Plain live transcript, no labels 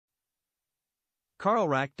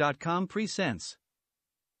Carllrac.com presents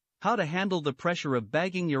How to handle the pressure of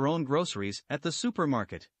bagging your own groceries at the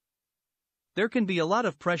supermarket. There can be a lot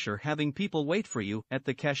of pressure having people wait for you at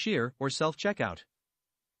the cashier or self-checkout.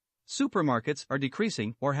 Supermarkets are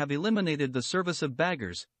decreasing or have eliminated the service of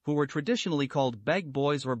baggers, who were traditionally called bag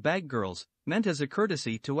boys or bag girls, meant as a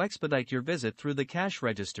courtesy to expedite your visit through the cash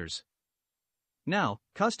registers. Now,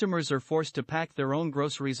 customers are forced to pack their own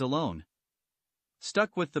groceries alone,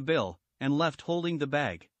 stuck with the bill, and left holding the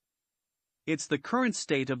bag. It's the current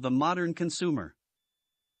state of the modern consumer.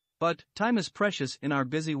 But time is precious in our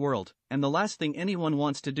busy world, and the last thing anyone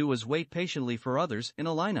wants to do is wait patiently for others in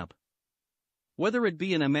a lineup. Whether it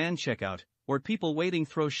be in a man checkout, or people waiting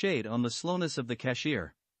throw shade on the slowness of the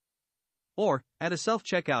cashier, or at a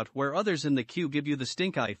self-checkout where others in the queue give you the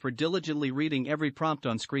stink eye for diligently reading every prompt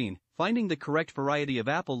on screen, finding the correct variety of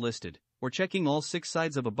apple listed, or checking all 6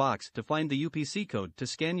 sides of a box to find the UPC code to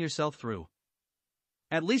scan yourself through.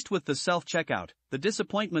 At least with the self-checkout, the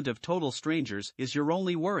disappointment of total strangers is your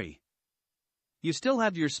only worry. You still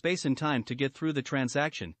have your space and time to get through the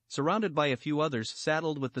transaction, surrounded by a few others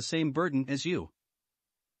saddled with the same burden as you.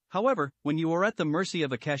 However, when you are at the mercy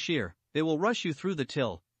of a cashier, they will rush you through the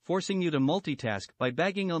till, forcing you to multitask by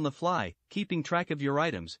bagging on the fly, keeping track of your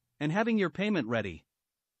items, and having your payment ready.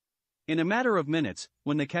 In a matter of minutes,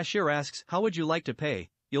 when the cashier asks, "How would you like to pay?"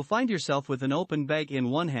 you'll find yourself with an open bag in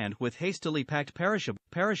one hand with hastily packed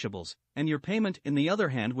perishables, and your payment in the other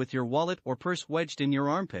hand with your wallet or purse wedged in your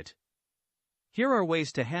armpit. Here are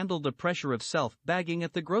ways to handle the pressure of self-bagging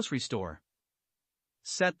at the grocery store.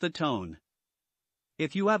 Set the tone.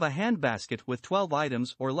 If you have a handbasket with 12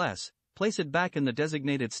 items or less, place it back in the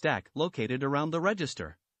designated stack located around the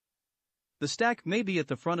register. The stack may be at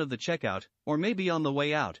the front of the checkout, or may be on the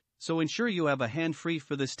way out, so ensure you have a hand free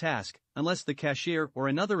for this task, unless the cashier or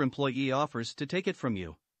another employee offers to take it from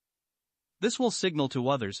you. This will signal to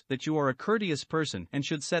others that you are a courteous person and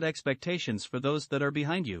should set expectations for those that are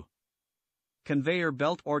behind you. Conveyor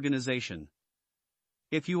belt organization.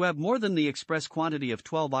 If you have more than the express quantity of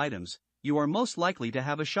 12 items, you are most likely to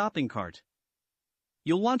have a shopping cart.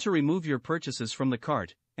 You'll want to remove your purchases from the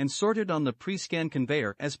cart and sort it on the pre-scan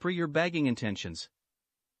conveyor as per your bagging intentions.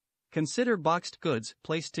 Consider boxed goods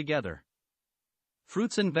placed together.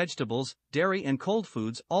 Fruits and vegetables, dairy and cold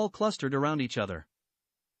foods all clustered around each other.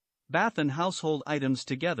 Bath and household items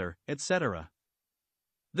together, etc.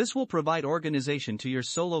 This will provide organization to your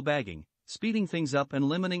solo bagging, speeding things up and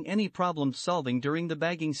limiting any problem solving during the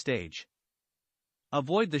bagging stage.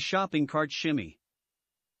 Avoid the shopping cart shimmy.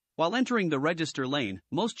 While entering the register lane,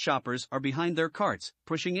 most shoppers are behind their carts,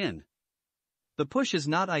 pushing in. The push is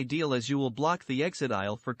not ideal as you will block the exit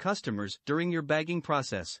aisle for customers during your bagging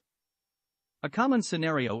process. A common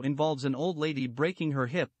scenario involves an old lady breaking her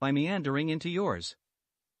hip by meandering into yours,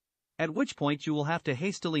 at which point you will have to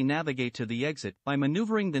hastily navigate to the exit by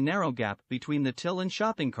maneuvering the narrow gap between the till and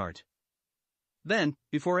shopping cart. Then,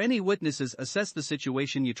 before any witnesses assess the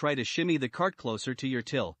situation, you try to shimmy the cart closer to your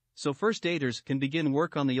till, so first aiders can begin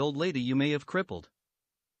work on the old lady you may have crippled.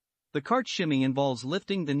 The cart shimmy involves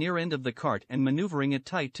lifting the near end of the cart and maneuvering it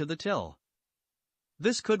tight to the till.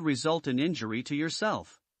 This could result in injury to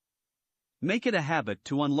yourself. Make it a habit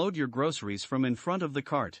to unload your groceries from in front of the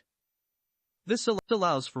cart. This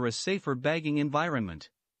allows for a safer bagging environment.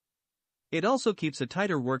 It also keeps a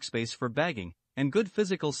tighter workspace for bagging, and good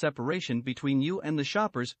physical separation between you and the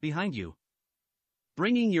shoppers behind you.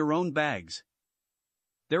 Bringing your own bags.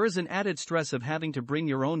 There is an added stress of having to bring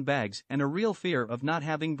your own bags and a real fear of not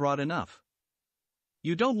having brought enough.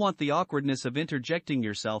 You don't want the awkwardness of interjecting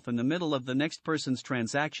yourself in the middle of the next person's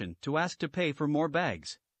transaction to ask to pay for more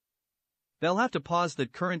bags. They'll have to pause the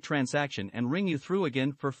current transaction and ring you through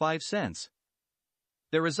again for 5 cents.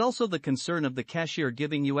 There is also the concern of the cashier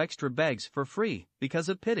giving you extra bags for free because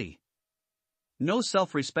of pity. No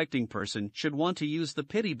self-respecting person should want to use the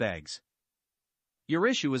pity bags. Your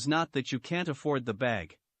issue is not that you can't afford the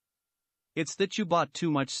bag. It's that you bought too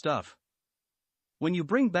much stuff. When you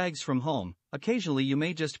bring bags from home, occasionally you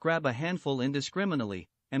may just grab a handful indiscriminately,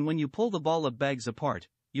 and when you pull the ball of bags apart,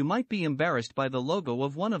 you might be embarrassed by the logo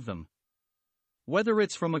of one of them. Whether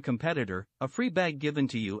it's from a competitor, a free bag given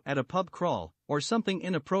to you at a pub crawl, or something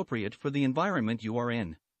inappropriate for the environment you are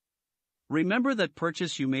in. Remember that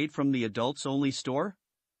purchase you made from the adults-only store?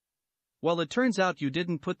 Well, it turns out you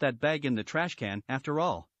didn't put that bag in the trash can after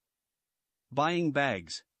all. Buying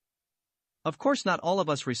bags. Of course, not all of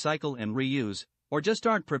us recycle and reuse, or just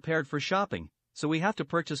aren't prepared for shopping, so we have to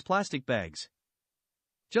purchase plastic bags.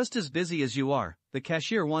 Just as busy as you are, the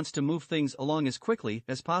cashier wants to move things along as quickly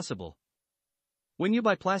as possible. When you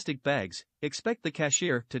buy plastic bags, expect the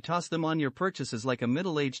cashier to toss them on your purchases like a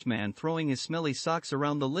middle-aged man throwing his smelly socks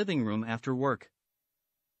around the living room after work.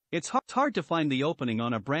 It's hard to find the opening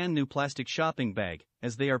on a brand new plastic shopping bag,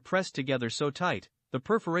 as they are pressed together so tight, the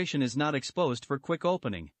perforation is not exposed for quick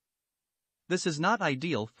opening. This is not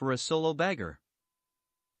ideal for a solo bagger.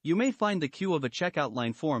 You may find the queue of a checkout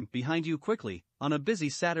line form behind you quickly, on a busy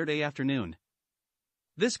Saturday afternoon.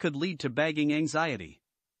 This could lead to bagging anxiety.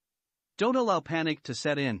 Don't allow panic to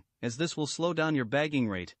set in, as this will slow down your bagging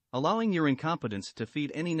rate, allowing your incompetence to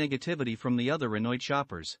feed any negativity from the other annoyed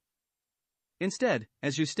shoppers. Instead,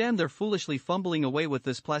 as you stand there foolishly fumbling away with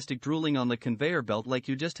this plastic drooling on the conveyor belt like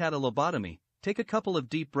you just had a lobotomy, take a couple of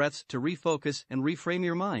deep breaths to refocus and reframe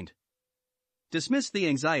your mind. Dismiss the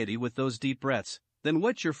anxiety with those deep breaths, then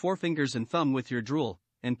wet your forefingers and thumb with your drool,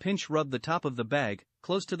 and pinch rub the top of the bag,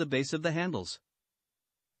 close to the base of the handles.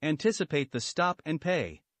 Anticipate the stop and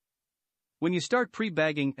pay. When you start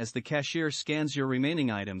pre-bagging as the cashier scans your remaining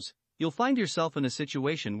items, you'll find yourself in a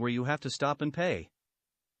situation where you have to stop and pay.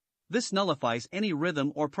 This nullifies any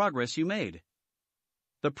rhythm or progress you made.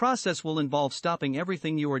 The process will involve stopping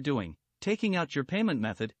everything you are doing, taking out your payment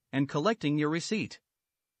method, and collecting your receipt.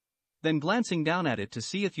 Then glancing down at it to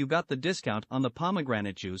see if you got the discount on the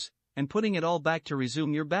pomegranate juice, and putting it all back to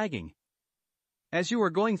resume your bagging. As you are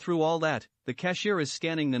going through all that, the cashier is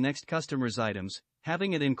scanning the next customer's items,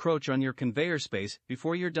 having it encroach on your conveyor space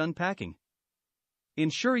before you're done packing.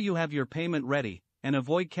 Ensure you have your payment ready, and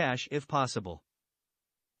avoid cash if possible.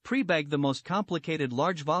 Pre-bag the most complicated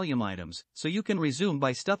large volume items, so you can resume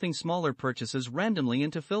by stuffing smaller purchases randomly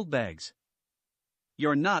into filled bags.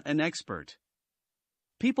 You're not an expert.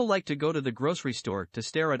 People like to go to the grocery store to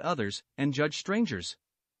stare at others and judge strangers.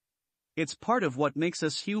 It's part of what makes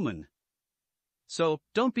us human. So,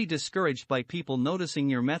 don't be discouraged by people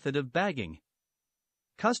noticing your method of bagging.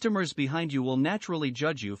 Customers behind you will naturally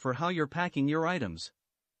judge you for how you're packing your items.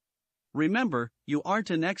 Remember, you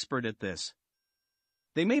aren't an expert at this.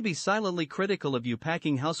 They may be silently critical of you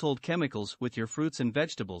packing household chemicals with your fruits and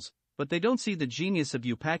vegetables, but they don't see the genius of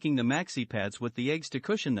you packing the maxi pads with the eggs to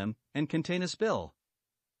cushion them and contain a spill.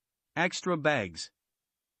 Extra bags.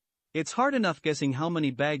 It's hard enough guessing how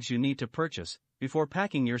many bags you need to purchase before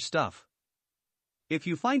packing your stuff. If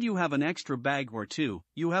you find you have an extra bag or two,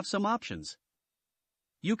 you have some options.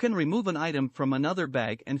 You can remove an item from another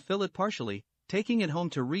bag and fill it partially, taking it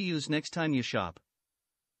home to reuse next time you shop.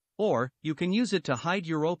 Or, you can use it to hide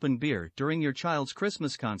your open beer during your child's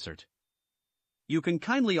Christmas concert. You can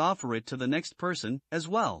kindly offer it to the next person, as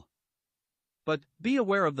well. But, be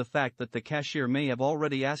aware of the fact that the cashier may have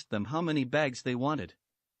already asked them how many bags they wanted.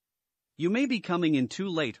 You may be coming in too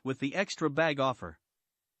late with the extra bag offer.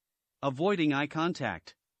 Avoiding eye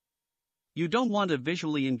contact. You don't want to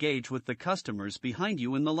visually engage with the customers behind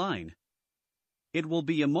you in the line. It will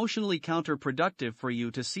be emotionally counterproductive for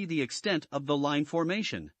you to see the extent of the line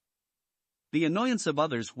formation. The annoyance of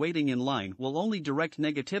others waiting in line will only direct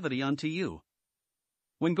negativity onto you.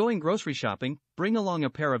 When going grocery shopping, bring along a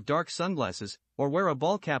pair of dark sunglasses, or wear a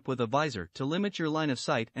ball cap with a visor to limit your line of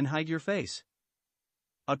sight and hide your face.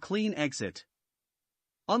 A clean exit.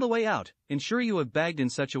 On the way out, ensure you have bagged in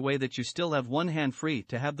such a way that you still have one hand free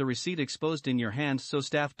to have the receipt exposed in your hand so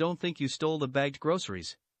staff don't think you stole the bagged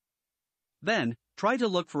groceries. Then, try to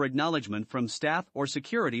look for acknowledgement from staff or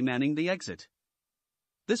security manning the exit.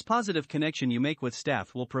 This positive connection you make with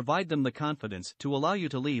staff will provide them the confidence to allow you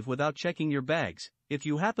to leave without checking your bags, if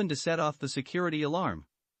you happen to set off the security alarm.